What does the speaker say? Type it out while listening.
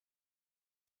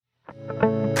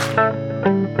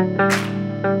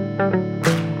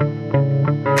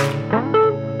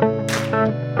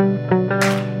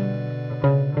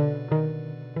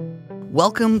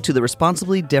Welcome to the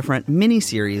Responsibly Different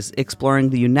mini-series exploring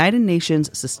the United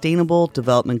Nations Sustainable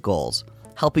Development Goals,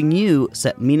 helping you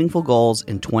set meaningful goals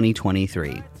in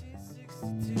 2023.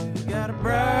 Got a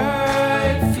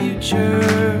bright future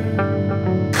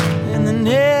in the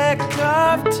nick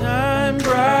of time,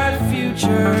 bright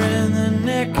future in the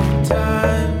nick of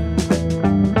time.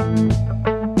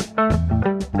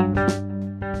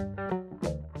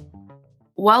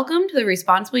 Welcome to the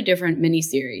Responsibly Different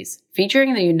mini-series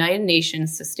featuring the United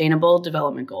Nations Sustainable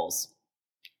Development Goals.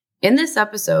 In this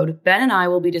episode, Ben and I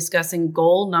will be discussing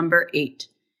goal number 8,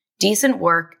 decent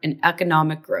work and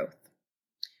economic growth.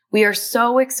 We are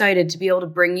so excited to be able to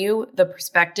bring you the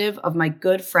perspective of my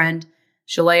good friend,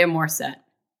 Shalaya Morissette.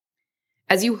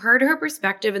 As you heard her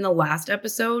perspective in the last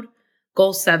episode,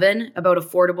 Goal 7 about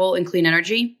affordable and clean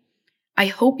energy, I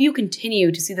hope you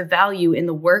continue to see the value in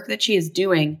the work that she is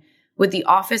doing with the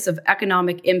Office of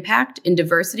Economic Impact and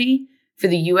Diversity for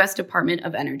the U.S. Department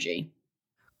of Energy.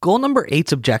 Goal number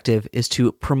 8's objective is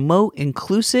to promote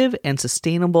inclusive and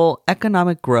sustainable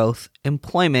economic growth,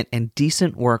 employment, and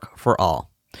decent work for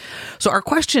all. So our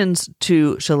questions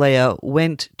to Shalaya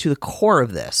went to the core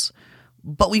of this,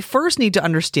 but we first need to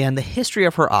understand the history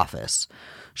of her office.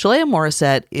 Shalaya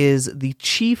Morissette is the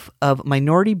Chief of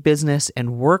Minority Business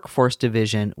and Workforce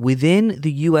Division within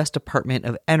the U.S. Department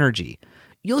of Energy.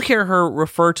 You'll hear her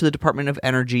refer to the Department of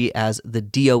Energy as the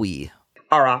DOE.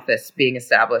 Our office being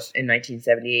established in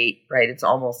 1978, right? It's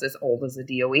almost as old as the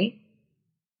DOE.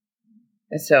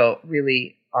 And so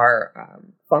really our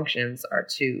functions are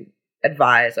to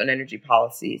advise on energy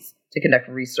policies, to conduct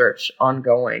research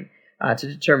ongoing, to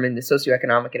determine the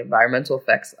socioeconomic and environmental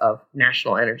effects of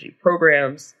national energy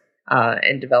programs,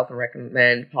 and develop and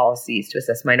recommend policies to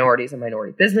assess minorities and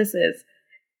minority businesses.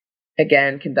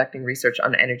 Again, conducting research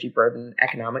on energy burden,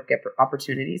 economic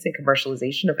opportunities, and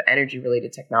commercialization of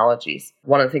energy-related technologies.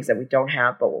 One of the things that we don't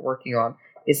have, but we're working on,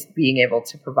 is being able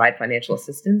to provide financial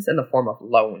assistance in the form of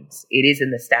loans. It is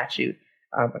in the statute,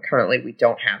 but currently we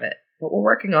don't have it. But we're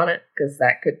working on it because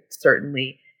that could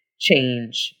certainly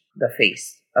change the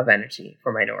face of energy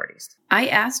for minorities. I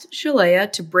asked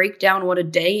Shalaya to break down what a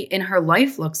day in her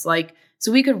life looks like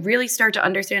so we could really start to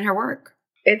understand her work.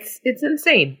 It's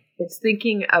insane. It's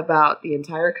thinking about the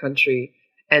entire country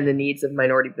and the needs of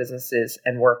minority businesses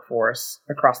and workforce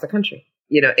across the country.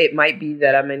 You know, it might be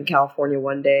that I'm in California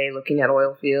one day looking at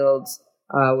oil fields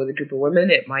with a group of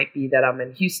women. It might be that I'm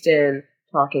in Houston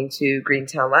talking to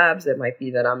Greentown Labs. It might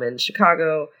be that I'm in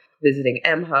Chicago visiting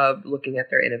M-Hub, looking at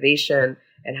their innovation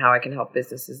and how I can help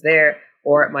businesses there.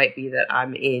 Or it might be that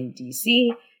I'm in DC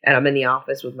and I'm in the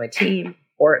office with my team.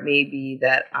 Or it may be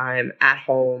that I'm at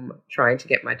home trying to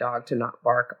get my dog to not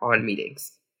bark on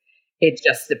meetings. It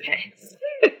just depends.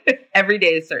 Every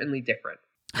day is certainly different.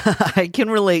 I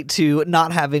can relate to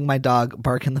not having my dog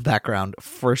bark in the background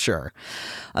for sure.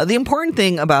 The important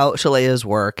thing about Shalaya's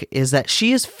work is that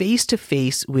she is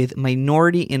face-to-face with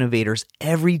minority innovators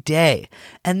every day,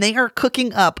 and they are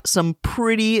cooking up some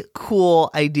pretty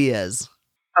cool ideas.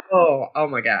 Oh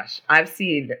my gosh. I've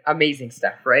seen amazing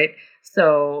stuff, right?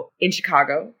 So in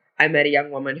Chicago, I met a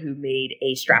young woman who made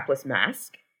a strapless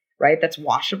mask, right? That's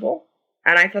washable.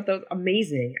 And I thought that was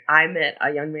amazing. I met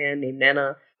a young man named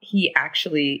Nana. He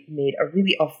actually made a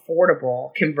really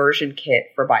affordable conversion kit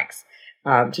for bikes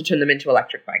to turn them into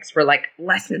electric bikes for like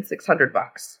less than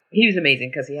 $600. He was amazing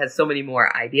because he has so many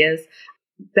more ideas.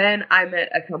 Then I met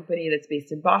a company that's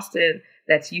based in Boston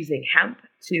that's using hemp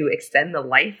to extend the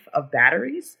life of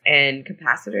batteries and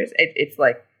capacitors. It's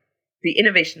like the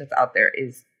innovation that's out there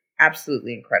is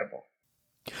absolutely incredible.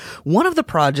 One of the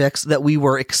projects that we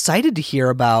were excited to hear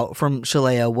about from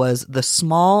Shalaya was the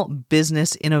Small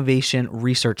Business Innovation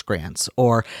Research Grants,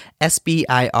 or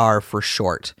SBIR for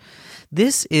short.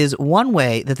 This is one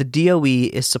way that the DOE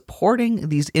is supporting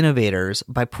these innovators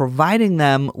by providing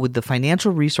them with the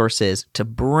financial resources to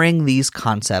bring these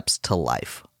concepts to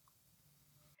life.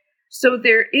 So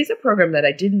there is a program that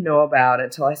I didn't know about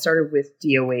until I started with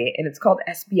DOE, and it's called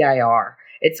SBIR.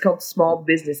 It's called Small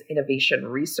Business Innovation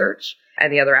Research,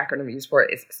 and the other acronym used for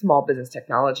it is Small Business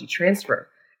Technology Transfer.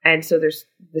 And so there's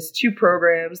two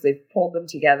programs, they've pulled them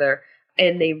together,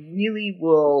 and they really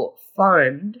will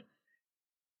fund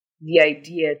the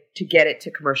idea to get it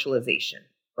to commercialization,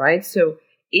 right? So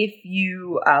if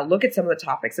you look at some of the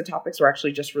topics were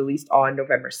actually just released on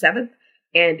November 7th,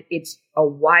 and it's a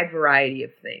wide variety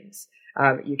of things.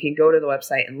 You can go to the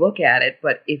website and look at it,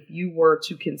 but if you were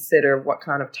to consider what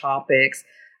kind of topics,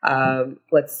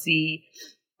 let's see,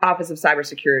 Office of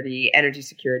Cybersecurity, Energy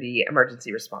Security,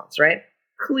 Emergency Response, right?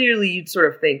 Clearly, you'd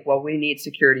sort of think, well, we need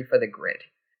security for the grid.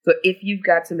 So if you've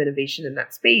got some innovation in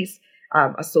that space,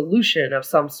 a solution of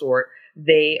some sort,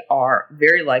 they are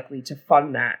very likely to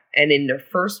fund that. And in their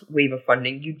first wave of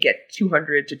funding, you'd get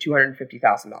 $200,000 to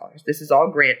 $250,000. This is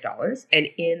all grant dollars. And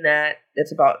in that,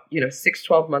 that's about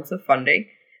 6-12 months of funding.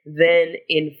 Then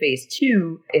in phase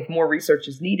 2, if more research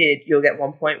is needed, you'll get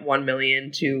 1.1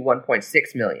 million to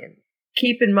 1.6 million.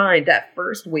 Keep in mind that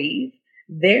first wave,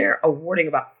 they're awarding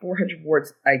about 400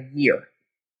 awards a year.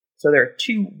 So there are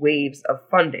 2 waves of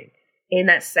funding. In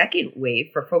that second wave,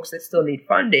 for folks that still need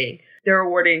funding, they're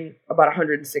awarding about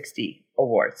 160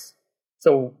 awards.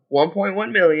 So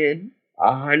 1.1 million,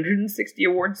 160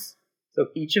 awards. So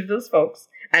each of those folks.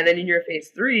 And then in your phase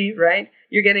 3, right,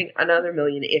 you're getting another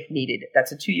million if needed.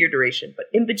 That's a 2-year duration. But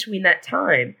in between that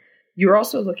time, you're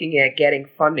also looking at getting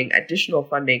funding, additional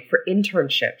funding for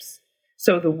internships.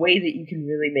 So the way that you can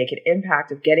really make an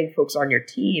impact of getting folks on your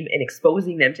team and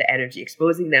exposing them to energy,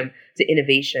 exposing them to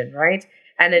innovation, right?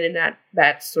 And then in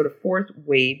that sort of fourth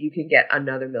wave, you can get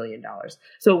another $1 million.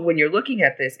 So when you're looking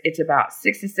at this, it's about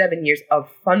 6 to 7 years of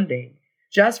funding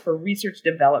just for research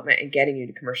development and getting you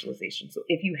to commercialization. So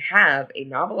if you have a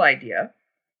novel idea,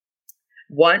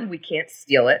 one, we can't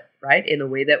steal it, right? In the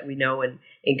way that we know in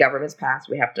governments past,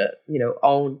 we have to,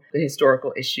 own the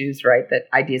historical issues, right? That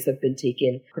ideas have been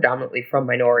taken predominantly from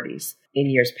minorities in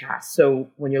years past. So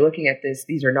when you're looking at this,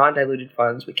 these are non-diluted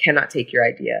funds. We cannot take your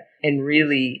idea. And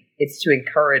really, it's to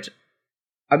encourage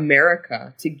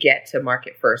America to get to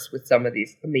market first with some of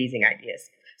these amazing ideas.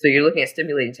 So you're looking at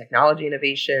stimulating technology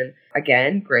innovation.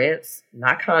 Again, grants,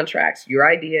 not contracts, your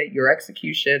idea, your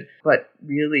execution, but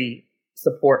really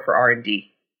support for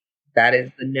R&D. That is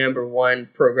the number one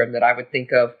program that I would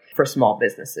think of for small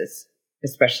businesses,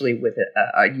 especially with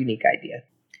a unique idea.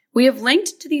 We have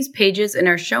linked to these pages in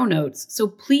our show notes, so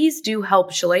please do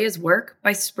help Shalea's work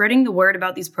by spreading the word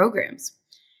about these programs.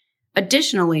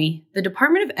 Additionally, the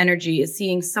Department of Energy is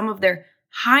seeing some of their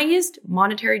highest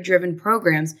monetary-driven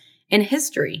programs in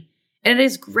history, and it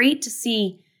is great to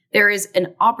see there is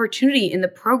an opportunity in the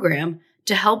program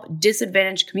to help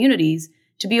disadvantaged communities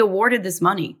to be awarded this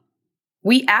money.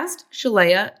 We asked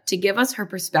Shalea to give us her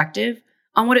perspective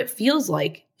on what it feels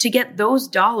like to get those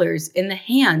dollars in the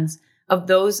hands of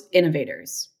those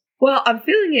innovators. Well, I'm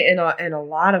feeling it in a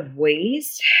lot of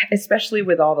ways, especially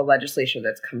with all the legislation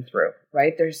that's come through,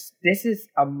 right? This is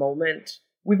a moment,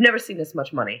 we've never seen this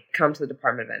much money come to the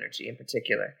Department of Energy in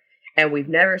particular. And we've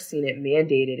never seen it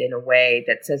mandated in a way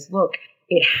that says, look,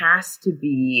 it has to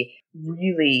be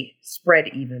really spread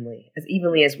evenly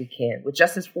as we can. With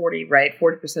Justice 40, right?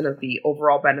 40% of the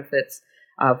overall benefits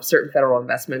of certain federal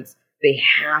investments, they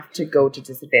have to go to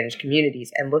disadvantaged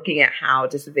communities. And looking at how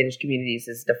disadvantaged communities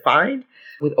is defined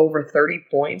with over 30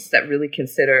 points that really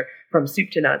consider from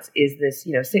soup to nuts, is this,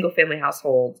 single family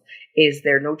households? Is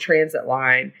there no transit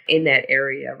line in that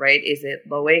area, right? Is it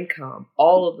low income?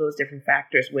 All of those different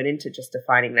factors went into just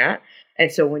defining that.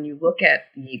 And so when you look at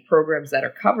the programs that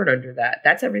are covered under that,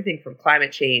 that's everything from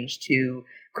climate change to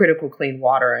critical clean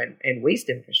water and waste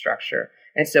infrastructure.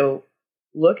 And so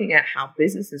looking at how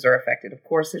businesses are affected, of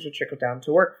course, there's a trickle down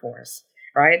to workforce,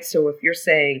 right? So if you're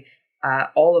saying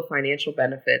all the financial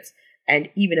benefits, and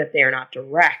even if they are not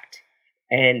direct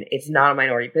and it's not a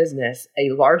minority business,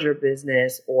 a larger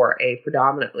business or a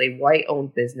predominantly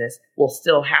white-owned business will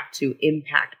still have to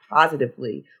impact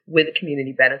positively with a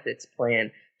community benefits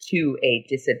plan to a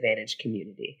disadvantaged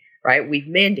community, right? We've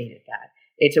mandated that.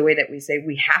 It's a way that we say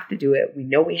we have to do it. We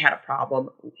know we had a problem.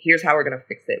 Here's how we're going to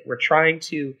fix it. We're trying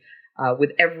to,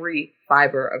 with every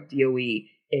fiber of DOE,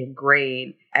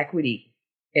 ingrain equity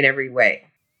in every way.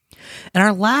 In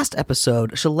our last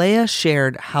episode, Shalea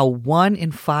shared how 1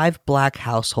 in 5 Black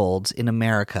households in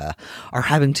America are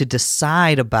having to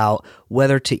decide about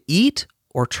whether to eat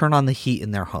or turn on the heat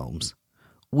in their homes.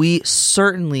 We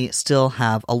certainly still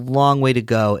have a long way to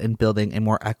go in building a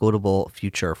more equitable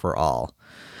future for all.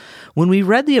 When we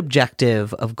read the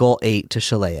objective of Goal 8 to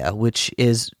Shalea, which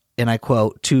is, and I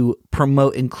quote, to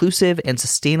promote inclusive and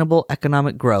sustainable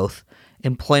economic growth,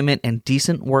 employment, and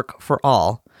decent work for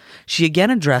all, she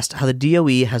again addressed how the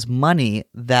DOE has money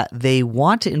that they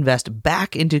want to invest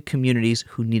back into communities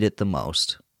who need it the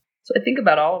most. So I think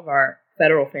about all of our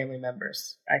federal family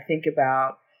members. I think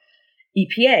about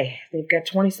EPA. They've got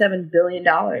 $27 billion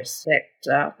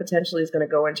that potentially is going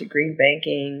to go into green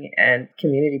banking and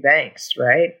community banks,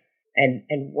 right? And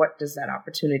what does that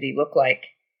opportunity look like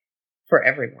for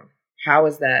everyone? How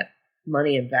is that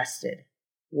money invested?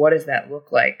 What does that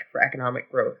look like for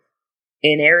economic growth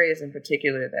in areas in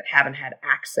particular that haven't had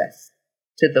access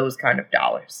to those kind of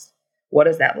dollars? What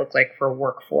does that look like for a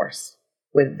workforce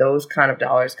with those kind of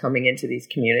dollars coming into these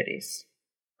communities,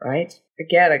 right?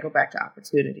 Again, I go back to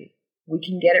opportunity. We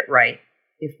can get it right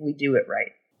if we do it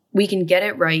right. We can get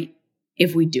it right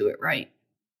if we do it right.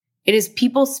 It is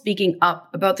people speaking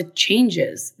up about the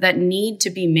changes that need to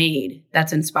be made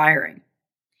that's inspiring.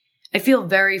 I feel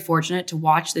very fortunate to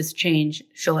watch this change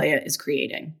Shalaya is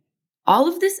creating. All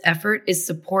of this effort is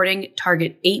supporting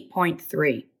Target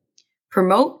 8.3,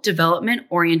 promote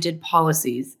development-oriented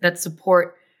policies that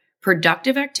support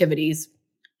productive activities,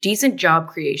 decent job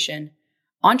creation,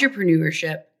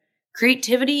 entrepreneurship,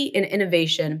 creativity and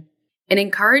innovation, and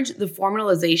encourage the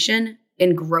formalization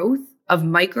and growth of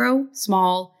micro,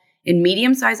 small, and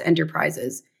medium-sized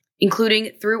enterprises,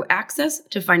 including through access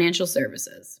to financial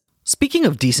services. Speaking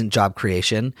of decent job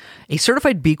creation, a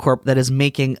certified B Corp that is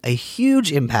making a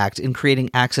huge impact in creating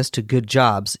access to good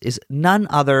jobs is none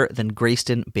other than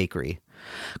Greyston Bakery.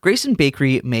 Greyston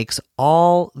Bakery makes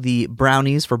all the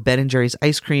brownies for Ben & Jerry's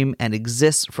ice cream and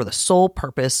exists for the sole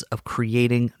purpose of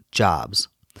creating jobs.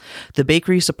 The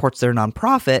bakery supports their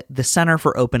nonprofit, the Center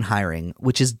for Open Hiring,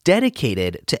 which is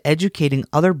dedicated to educating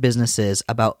other businesses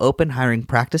about open hiring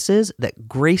practices that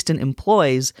Greyston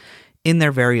employs in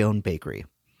their very own bakery.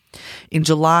 In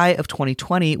July of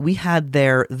 2020, we had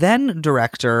their then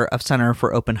director of Center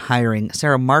for Open Hiring,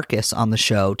 Sarah Marcus, on the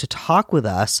show to talk with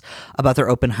us about their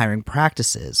open hiring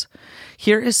practices.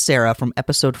 Here is Sarah from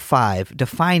episode 5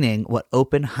 defining what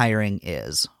open hiring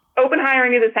is. Open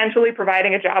hiring is essentially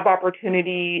providing a job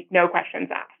opportunity, no questions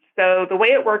asked. So the way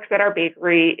it works at our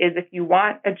bakery is if you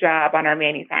want a job on our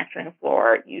manufacturing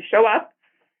floor, you show up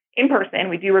in person.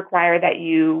 We do require that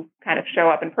you kind of show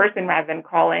up in person rather than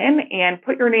call in and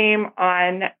put your name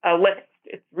on a list.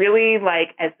 It's really like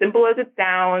as simple as it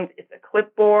sounds. It's a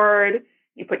clipboard.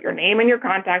 You put your name and your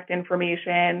contact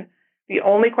information. The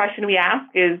only question we ask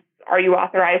is, are you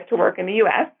authorized to work in the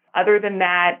U.S.? Other than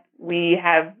that, we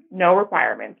have no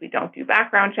requirements. We don't do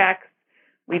background checks.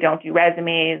 We don't do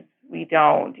resumes. We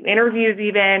don't do interviews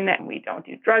even. We don't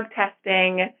do drug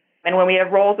testing. And when we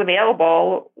have roles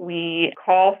available, we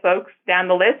call folks down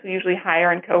the list. We usually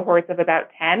hire in cohorts of about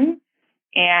 10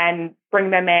 and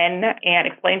bring them in and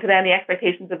explain to them the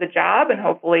expectations of the job. And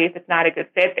hopefully, if it's not a good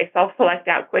fit, they self-select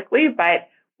out quickly. But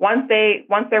once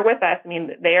they're with us, I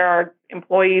mean, they are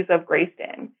employees of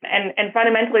Greyston. And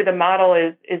fundamentally, the model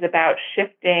is about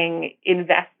shifting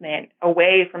investment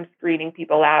away from screening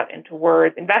people out and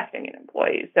towards investing in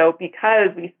employees. So because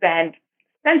we spend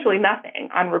essentially nothing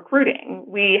on recruiting,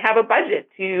 we have a budget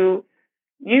to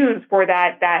use for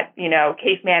that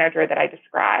case manager that I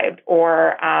described,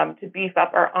 or to beef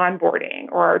up our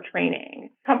onboarding or our training.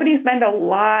 Companies spend a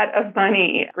lot of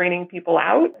money screening people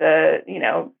out.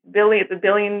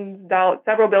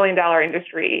 Several $billion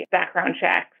industry, background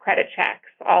checks, credit checks,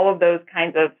 all of those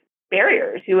kinds of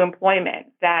barriers to employment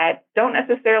that don't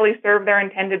necessarily serve their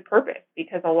intended purpose,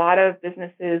 because a lot of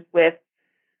businesses with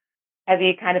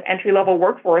heavy kind of entry-level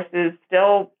workforces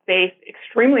still face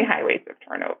extremely high rates of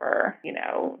turnover.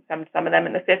 Some of them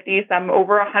in the 50s, some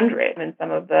over 100, and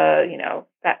some of the,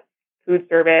 that food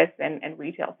service and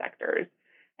retail sectors.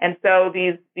 And so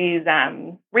these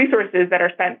resources that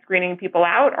are spent screening people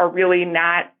out are really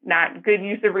not good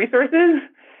use of resources.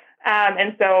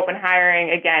 And so open hiring,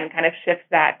 again, kind of shifts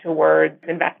that towards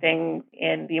investing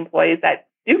in the employees that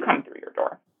do come through your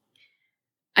door.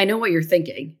 I know what you're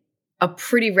thinking. A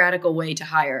pretty radical way to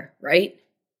hire, right?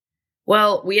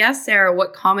 Well, we asked Sarah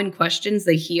what common questions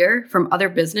they hear from other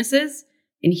businesses,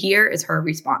 and here is her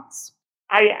response.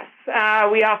 Yes.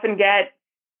 We often get,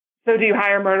 so do you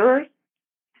hire murderers?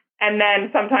 And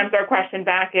then sometimes our question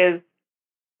back is,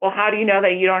 well, how do you know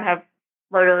that you don't have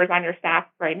murderers on your staff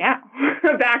right now?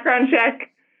 A background check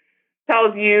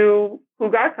tells you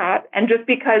who got caught. And just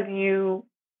because you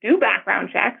do background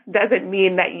checks doesn't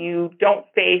mean that you don't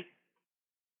face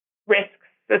risks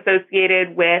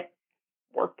associated with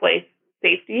workplace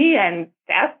safety and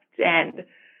theft. And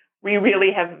we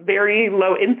really have very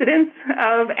low incidence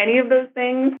of any of those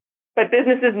things. But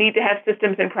businesses need to have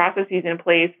systems and processes in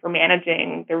place for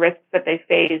managing the risks that they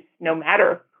face, no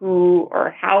matter who or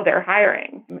how they're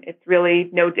hiring. It's really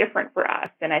no different for us.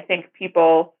 And I think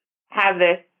people have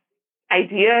this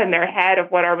idea in their head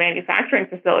of what our manufacturing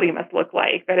facility must look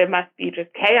like, that it must be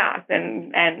just chaos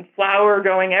and flour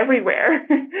going everywhere.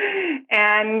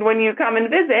 And when you come and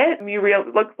visit,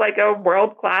 it looks like a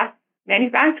world-class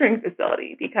manufacturing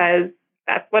facility, because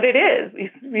that's what it is.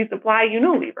 We supply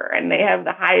Unilever, and they have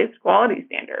the highest quality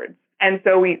standards. And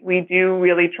so we do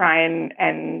really try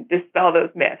and dispel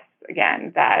those myths,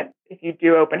 again, that if you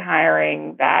do open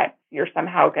hiring, that you're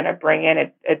somehow going to bring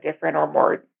in a different or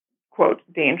more, quote,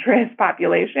 dangerous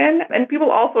population. And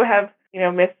people also have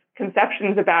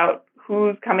misconceptions about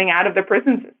who's coming out of the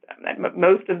prison system. That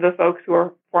most of the folks who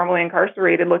are formerly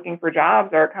incarcerated looking for jobs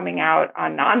are coming out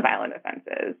on nonviolent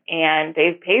offenses, and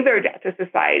they've paid their debt to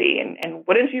society. And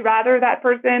wouldn't you rather that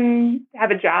person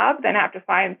have a job than have to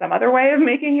find some other way of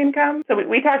making income? So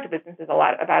we talk to businesses a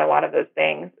lot about a lot of those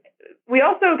things. We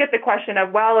also get the question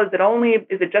of, well, is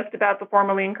it just about the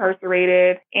formerly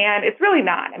incarcerated? And it's really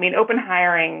not. I mean, open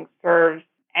hiring serves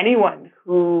anyone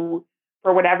who,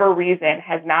 for whatever reason,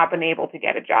 has not been able to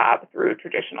get a job through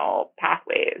traditional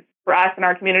pathways. For us in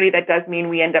our community, that does mean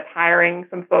we end up hiring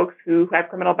some folks who have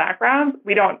criminal backgrounds.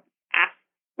 We don't ask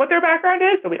what their background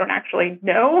is, so we don't actually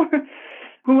know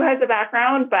who has a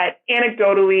background. But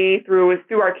anecdotally,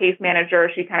 through our case manager,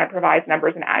 she kind of provides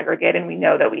numbers in aggregate, and we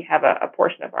know that we have a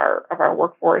portion of our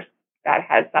workforce that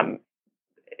has some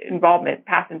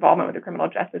past involvement with the criminal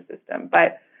justice system.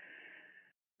 But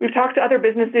we've talked to other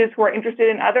businesses who are interested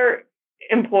in other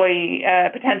employee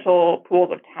potential pools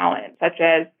of talent, such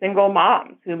as single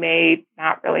moms who may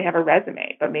not really have a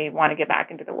resume, but may want to get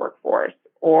back into the workforce,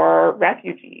 or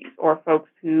refugees, or folks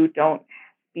who don't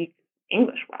speak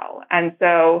English well. And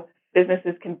so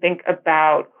businesses can think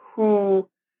about who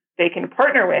they can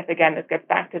partner with. Again, this gets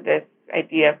back to this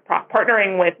idea of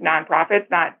partnering with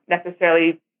nonprofits, not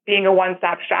necessarily being a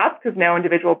one-stop shop, because no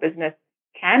individual business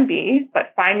can be,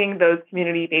 but finding those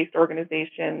community-based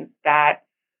organizations that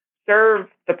serve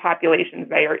the populations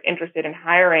they are interested in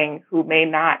hiring who may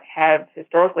not have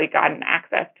historically gotten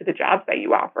access to the jobs that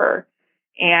you offer.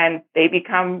 And they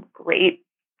become great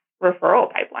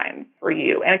referral pipelines for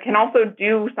you. And it can also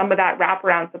do some of that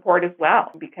wraparound support as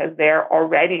well, because they're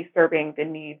already serving the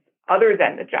needs other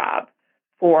than the job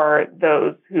for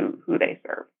those who they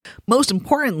serve. Most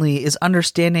importantly is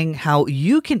understanding how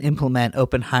you can implement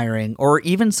open hiring or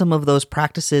even some of those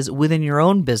practices within your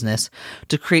own business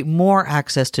to create more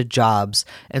access to jobs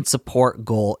and support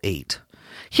Goal 8.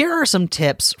 Here are some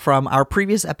tips from our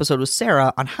previous episode with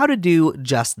Sarah on how to do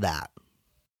just that.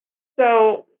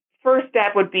 So first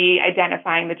step would be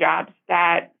identifying the jobs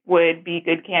that would be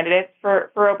good candidates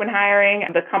for open hiring.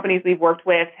 The companies we've worked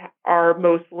with are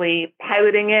mostly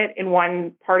piloting it in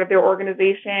one part of their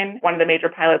organization. One of the major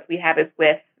pilots we have is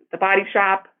with The Body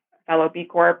Shop, fellow B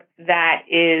Corp. That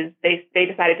is, they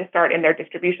decided to start in their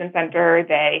distribution center.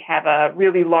 They have a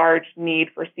really large need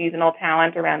for seasonal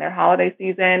talent around their holiday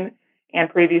season. And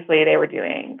previously they were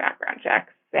doing background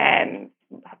checks and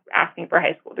asking for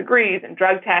high school degrees and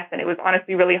drug tests. And it was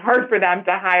honestly really hard for them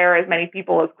to hire as many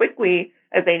people as quickly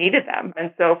as they needed them.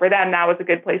 And so for them, that was a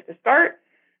good place to start.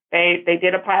 They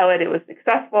did a pilot. It was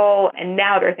successful. And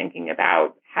now they're thinking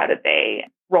about how did they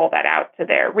roll that out to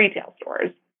their retail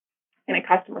stores in a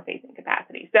customer-facing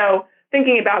capacity. So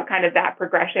thinking about kind of that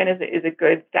progression is a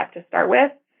good step to start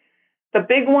with. The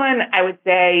big one, I would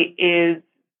say, is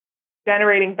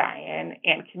generating buy-in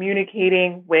and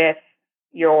communicating with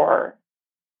your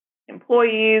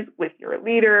employees, with your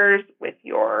leaders, with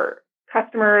your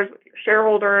customers, with your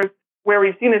shareholders. Where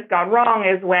we've seen this gone wrong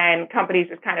is when companies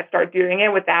just kind of start doing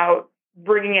it without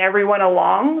bringing everyone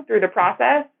along through the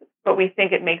process. But we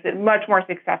think it makes it much more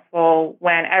successful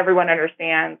when everyone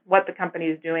understands what the company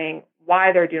is doing,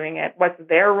 why they're doing it, what's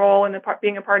their role in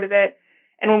being a part of it.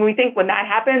 And when that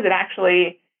happens, it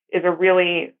actually is a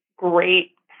really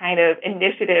great kind of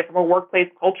initiative from a workplace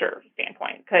culture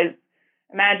standpoint. Because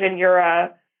imagine you're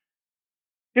a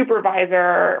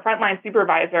frontline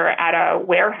supervisor at a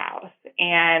warehouse,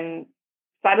 and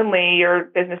suddenly your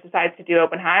business decides to do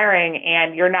open hiring,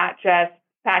 and you're not just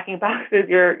packing boxes,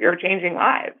 you're changing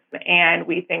lives. And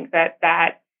we think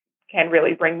that can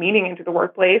really bring meaning into the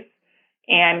workplace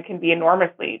and can be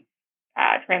enormously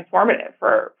transformative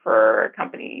for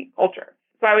company culture.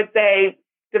 So I would say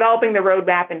developing the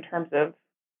roadmap in terms of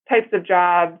types of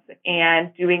jobs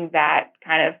and doing that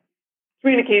kind of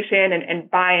communication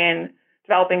and buy-in,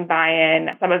 developing buy-in.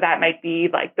 Some of that might be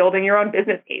like building your own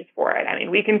business case for it. I mean,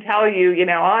 we can tell you,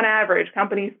 on average,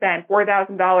 companies spend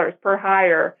 $4,000 per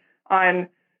hire on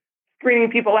screening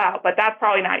people out, but that's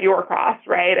probably not your cost,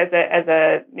 right? As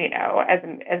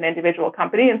an individual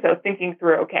company. And so thinking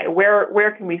through, okay,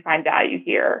 where can we find value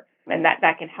here? And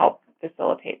that can help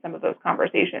facilitate some of those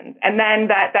conversations. And then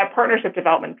that partnership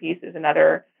development piece is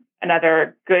another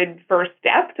good first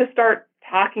step to start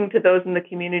talking to those in the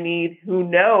community who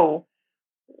know,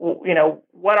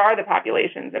 what are the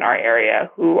populations in our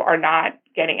area who are not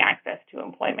getting access to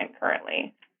employment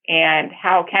currently? And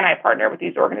how can I partner with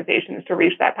these organizations to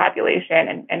reach that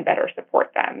population and better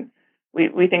support them?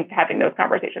 We think having those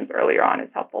conversations earlier on is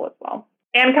helpful as well.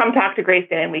 And come talk to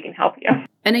Grayston and we can help you.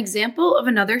 An example of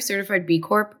another certified B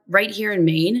Corp right here in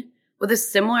Maine with a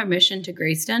similar mission to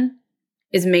Grayston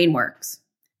is MaineWorks.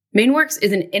 MainWorks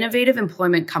is an innovative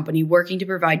employment company working to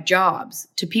provide jobs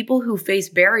to people who face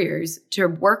barriers to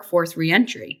workforce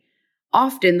reentry,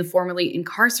 often the formerly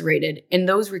incarcerated and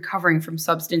those recovering from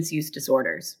substance use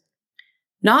disorders.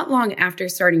 Not long after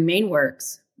starting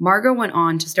MainWorks, Margot went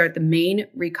on to start the Maine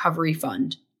Recovery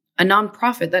Fund, a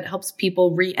nonprofit that helps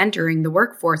people re-entering the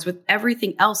workforce with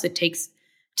everything else it takes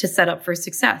to set up for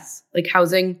success, like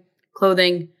housing,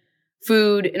 clothing,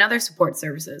 food, and other support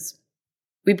services.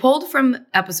 We pulled from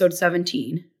episode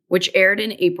 17, which aired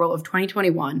in April of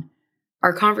 2021,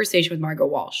 our conversation with Margot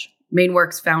Walsh,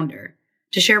 MainWorks founder,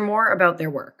 to share more about their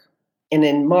work. And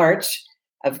in March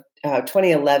of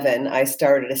 2011, I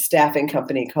started a staffing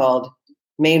company called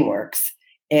MainWorks.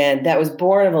 And that was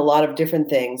born of a lot of different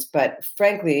things. But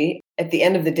frankly, at the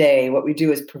end of the day, what we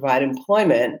do is provide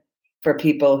employment for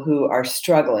people who are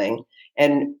struggling.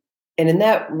 And in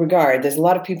that regard, there's a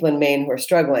lot of people in Maine who are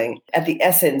struggling. At the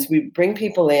essence, we bring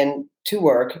people in to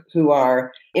work who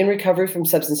are in recovery from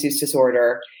substance use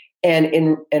disorder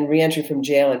and reentry from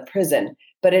jail and prison.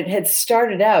 But it had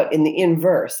started out in the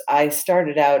inverse. I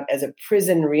started out as a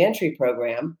prison reentry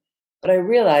program, but I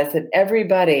realized that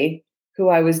everybody who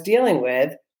I was dealing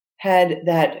with had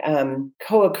that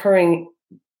co-occurring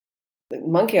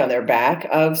monkey on their back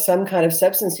of some kind of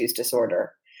substance use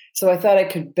disorder. So I thought I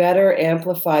could better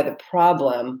amplify the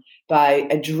problem by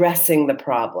addressing the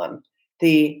problem.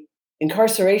 The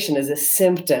incarceration is a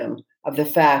symptom of the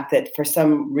fact that for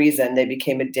some reason they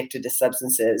became addicted to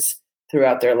substances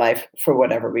throughout their life for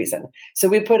whatever reason. So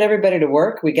we put everybody to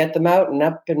work, we get them out and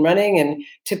up and running, and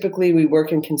typically we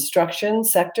work in construction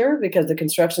sector because the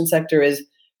construction sector is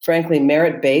frankly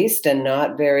merit-based and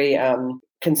not very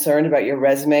concerned about your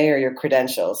resume or your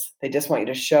credentials. They just want you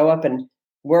to show up and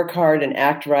work hard and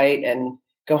act right and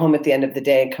go home at the end of the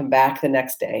day and come back the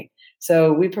next day.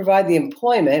 So we provide the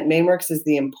employment. MainWorks is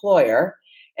the employer.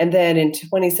 And then in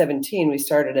 2017, we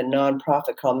started a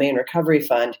nonprofit called Maine Recovery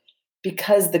Fund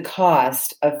because the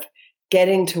cost of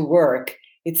getting to work,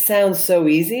 it sounds so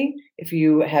easy if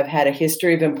you have had a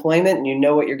history of employment and you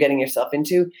know what you're getting yourself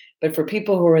into. But for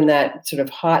people who are in that sort of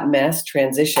hot mess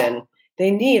transition, they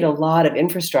need a lot of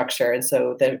infrastructure. And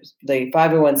so the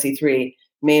 501c3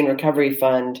 Maine Recovery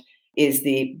Fund is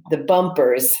the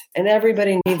bumpers, and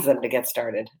everybody needs them to get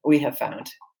started, we have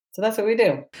found. So that's what we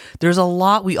do. There's a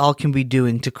lot we all can be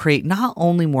doing to create not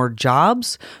only more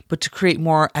jobs, but to create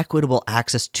more equitable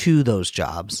access to those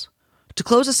jobs. To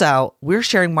close us out, we're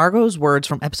sharing Margot's words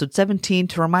from episode 17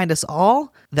 to remind us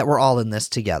all that we're all in this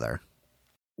together.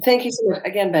 Thank you so much.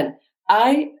 Again, Ben,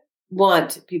 I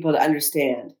want people to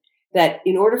understand that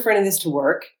in order for any of this to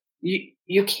work,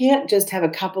 you can't just have a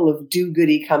couple of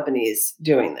do-goody companies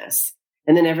doing this,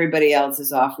 and then everybody else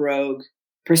is off rogue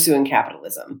pursuing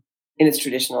capitalism in its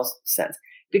traditional sense.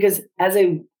 Because as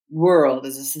a world,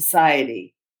 as a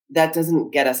society, that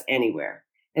doesn't get us anywhere.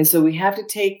 And so we have to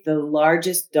take the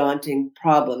largest daunting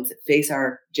problems that face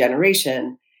our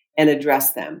generation and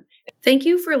address them. Thank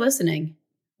you for listening.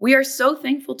 We are so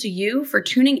thankful to you for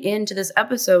tuning in to this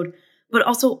episode, but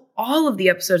also all of the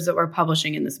episodes that we're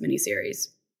publishing in this miniseries.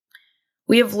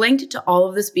 We have linked to all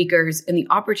of the speakers and the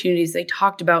opportunities they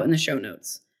talked about in the show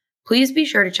notes. Please be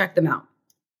sure to check them out.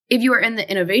 If you are in the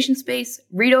innovation space,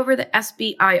 read over the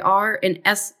SBIR and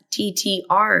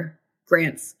STTR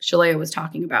grants Shalaya was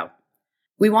talking about.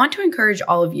 We want to encourage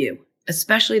all of you,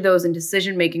 especially those in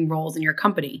decision-making roles in your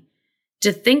company,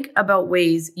 to think about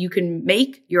ways you can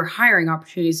make your hiring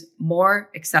opportunities more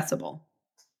accessible.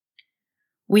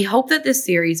 We hope that this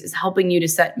series is helping you to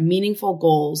set meaningful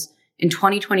goals in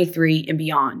 2023 and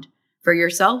beyond for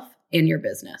yourself and your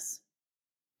business.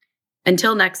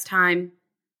 Until next time,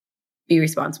 be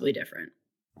responsibly different.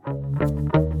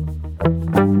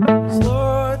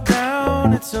 Slow it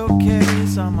down, it's okay.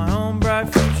 It's on my own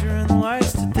bright future in the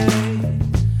lights today.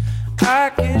 I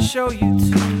can show you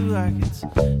too, like it's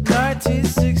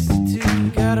 1962.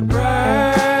 Got a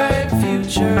bright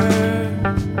future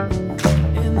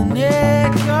in the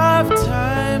nick of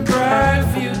time. Bright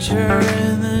future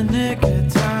in the nick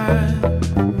of time.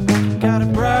 Got a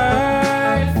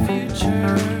bright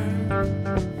future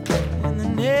in the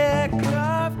nick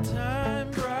of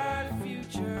time. Bright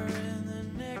future in the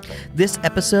nick. This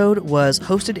episode was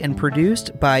hosted and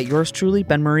produced by yours truly,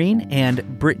 Ben Marine,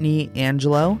 and Brittany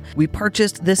Angelo. We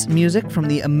purchased this music from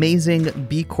the amazing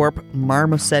B Corp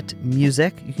Marmoset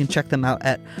Music. You can check them out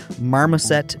at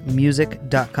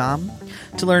marmosetmusic.com.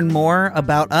 To learn more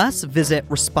about us, visit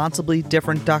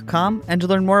responsiblydifferent.com. And to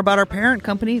learn more about our parent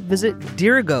company, visit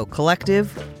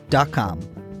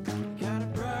dirigocollective.com.